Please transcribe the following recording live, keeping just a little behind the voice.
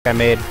I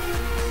made.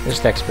 This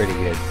deck's pretty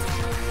good.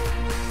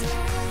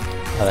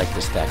 I like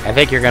this deck. I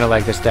think you're gonna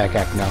like this deck,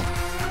 Ekno.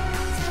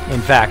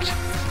 In fact,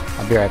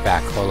 I'll be right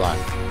back. Hold on.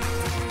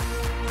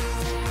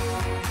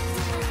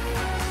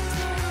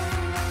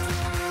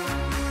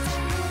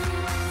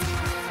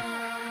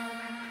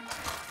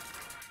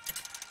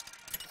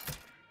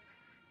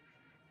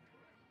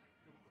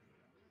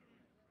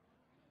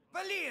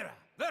 Valeera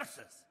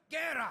versus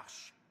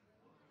Garrosh.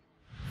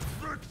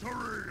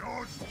 Victory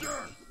or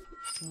death!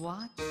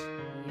 Watch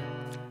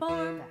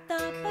form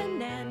the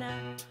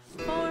banana,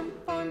 form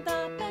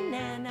the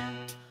banana,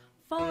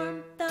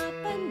 form the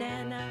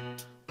banana,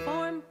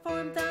 form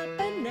the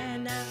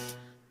banana,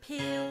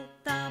 peel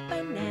the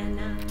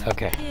banana.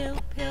 Okay. Peel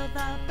the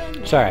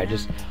banana. Sorry,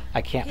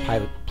 I can't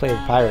play the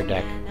pirate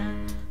deck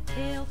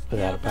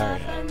without a pirate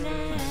deck.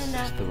 Banana.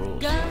 That's the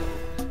rules. Go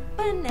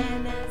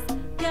bananas,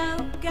 go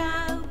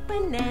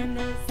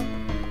bananas,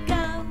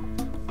 go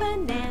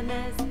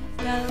bananas,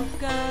 go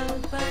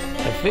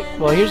bananas.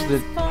 Well, here's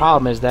the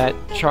problem: is that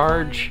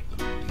charge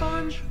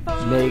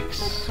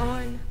makes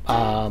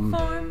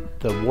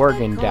the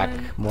Worgen deck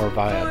more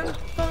viable.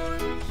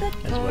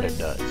 That's what it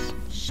does.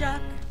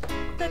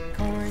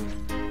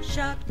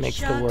 Makes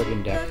the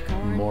Worgen deck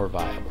more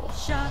viable,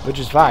 which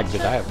is fine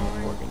because I have a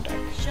Worgen deck.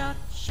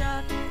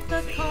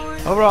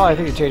 Overall, I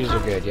think the changes are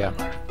good. Yeah,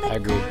 I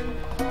agree.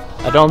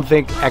 I don't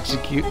think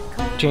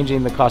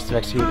changing the cost of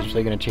execute is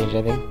really going to change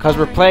anything because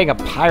we're playing a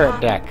pirate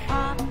deck.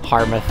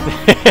 Harmouth.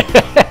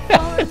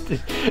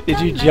 Did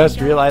you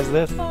just realize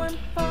this?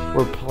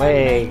 We're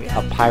playing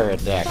a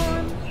pirate deck.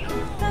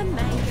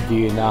 Do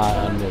you not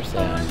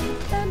understand?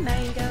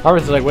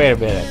 Harmouth's like, wait a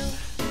minute.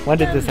 When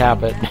did this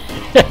happen? I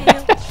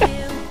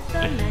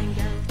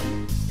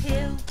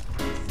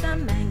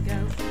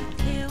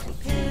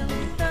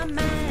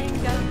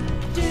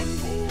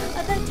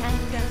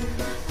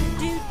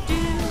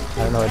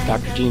don't know what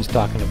Dr. Gene's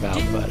talking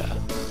about, but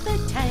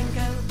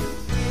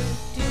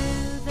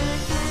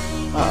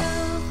oh,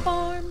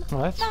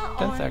 well,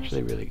 that's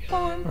actually really good.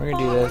 We're gonna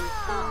do this.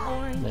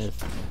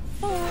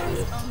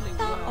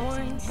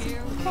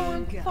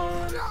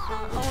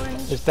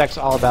 This deck's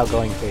all about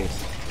going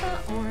face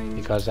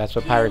because that's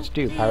what pirates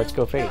do. Pirates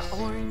go face.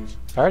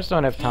 Pirates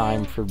don't have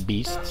time for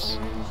beasts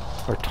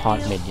or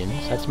taunt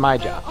minions. That's my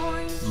job.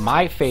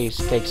 My face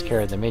takes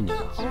care of the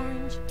minions,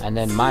 and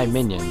then my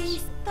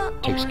minions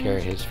takes care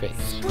of his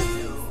face.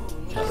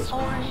 That was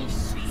fun.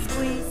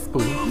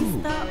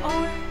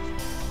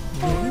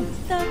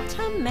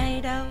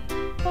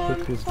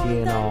 Look who's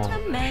being all.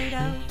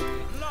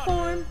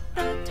 Form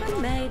the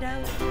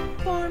tomato.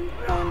 Form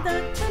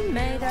the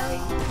tomato.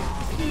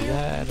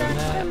 That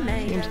and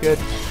that. Seems good.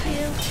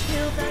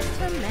 Peel the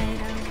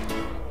tomato.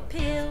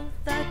 Peel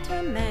the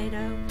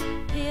tomato.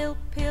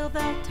 Peel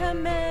the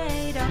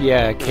tomato.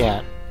 Yeah, I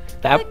can't.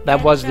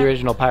 That was the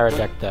original pirate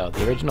deck, though.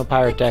 The original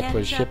pirate deck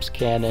was ship's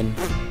cannon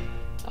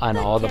on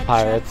all the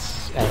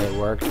pirates, and it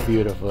worked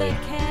beautifully.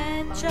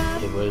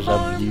 It was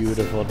a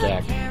beautiful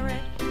deck.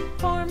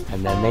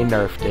 And then they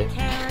nerfed it.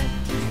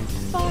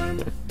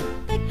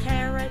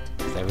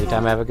 Every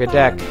time I have a good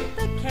deck,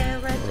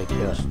 they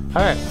kill it.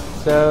 Alright,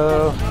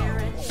 so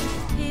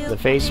the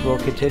face will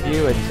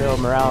continue until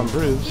morale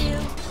improves.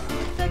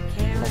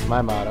 That's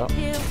my motto.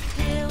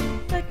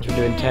 We're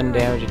doing 10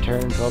 damage a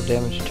turn, 12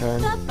 damage a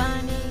turn.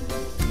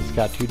 He's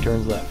got 2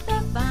 turns left.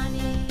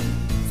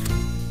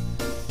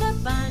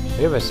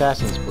 We have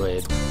Assassin's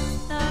Blade.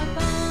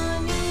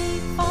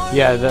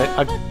 Yeah,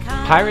 a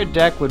pirate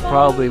deck would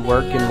probably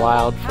work in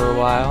Wild for a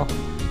while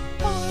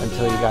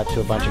until you got to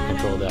a bunch of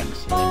control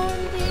decks.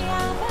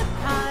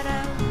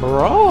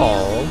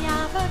 Brawl? Well,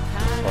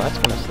 that's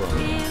gonna slow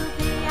me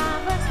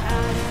down.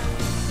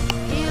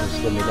 It's gonna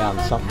slow me down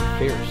to something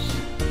fierce.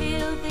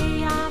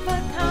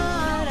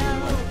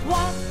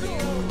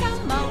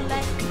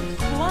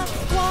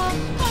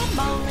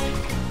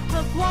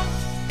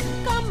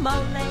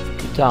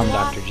 Tell him,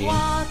 Dr. Gene.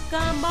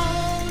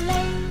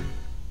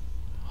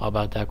 How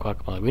about that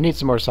guacamole? We need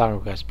some more song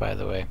requests, by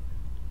the way.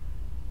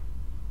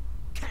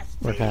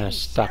 We're kind of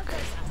stuck.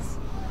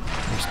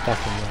 We're stuck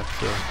in what's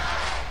here.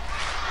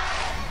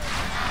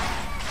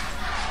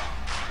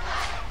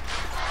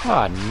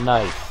 Oh,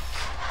 nice.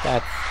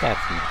 That's nice.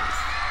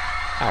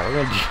 Alright,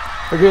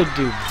 we're gonna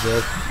do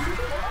this.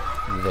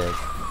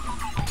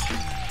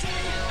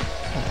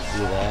 Let's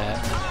do that.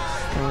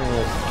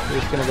 We're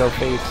just gonna go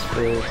face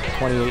for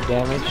 28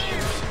 damage.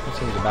 That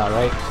seems about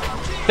right.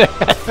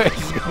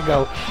 He's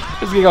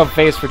gonna go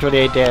face for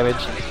 28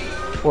 damage,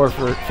 or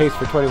for face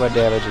for 21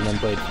 damage, and then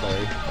Blade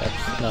Flurry.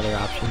 That's another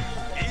option.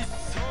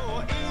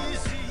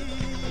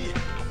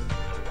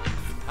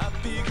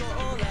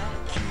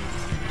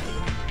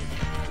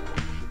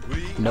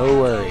 No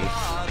worry,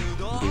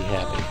 be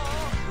happy.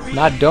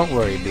 Not don't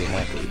worry, be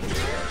happy.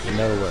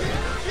 No worry.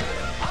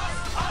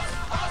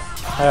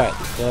 Alright,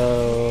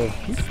 so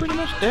he's pretty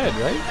much dead,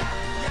 right?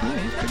 Yeah,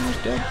 he's pretty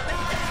much dead.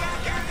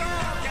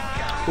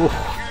 Ooh.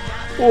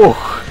 Ooh.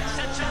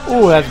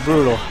 Ooh, that's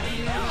brutal.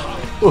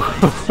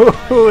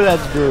 Ooh,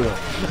 that's brutal.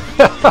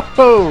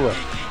 Oh.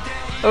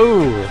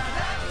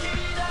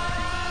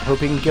 Hope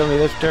he can kill me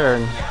this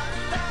turn.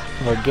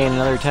 Or gain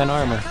another 10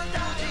 armor.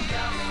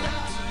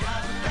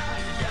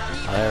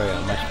 Oh, there we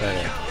go, much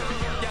better.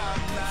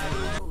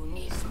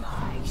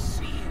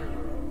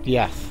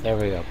 Yes, there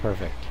we go,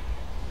 perfect.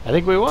 I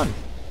think we won.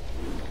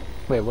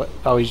 Wait, what?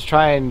 Oh, he's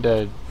trying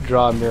to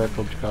draw a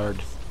miracle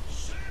card.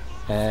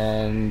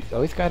 And...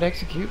 oh, he's got to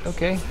execute?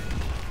 Okay.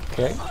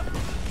 Okay.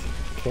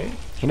 Okay.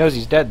 He knows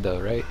he's dead, though,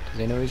 right? Does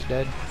he know he's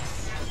dead?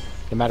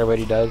 No matter what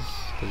he does,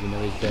 does he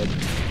know he's dead?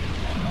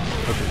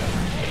 Okay.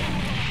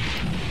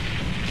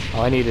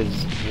 All I need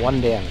is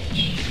 1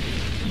 damage.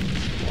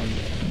 1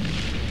 damage.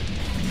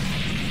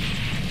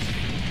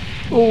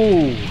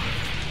 Ooh!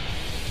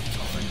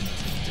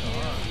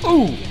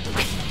 Ooh!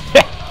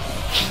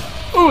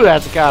 Ooh,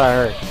 that's gotta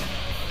hurt.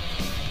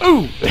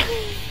 Ooh!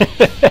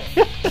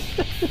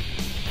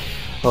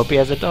 Hope he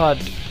has a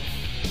taunt.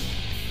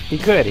 He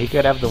could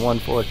have the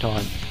 1/4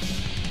 taunt.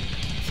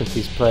 Since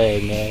he's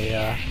playing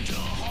a,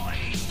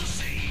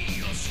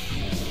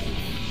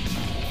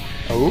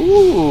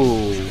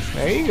 Ooh!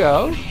 There you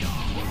go.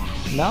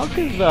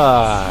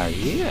 Malchezaar!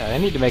 Yeah, I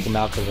need to make a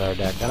Malchezaar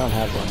deck. I don't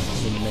have one.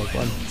 I need to make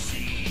one.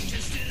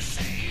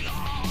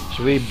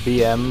 Should we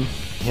BM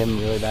him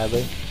really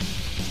badly? I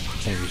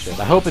think we should.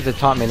 I hope it's a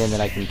taunt minion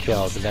that I can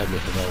kill, because that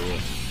would be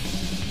hilarious.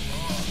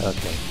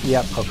 Okay.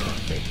 Yep, okay,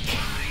 great.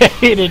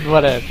 he didn't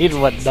want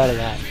none of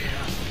that.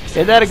 Is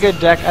that a good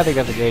deck? I think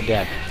that's a great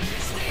deck.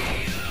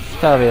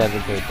 Tell me that's a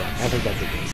great deck. I think that's a great deck.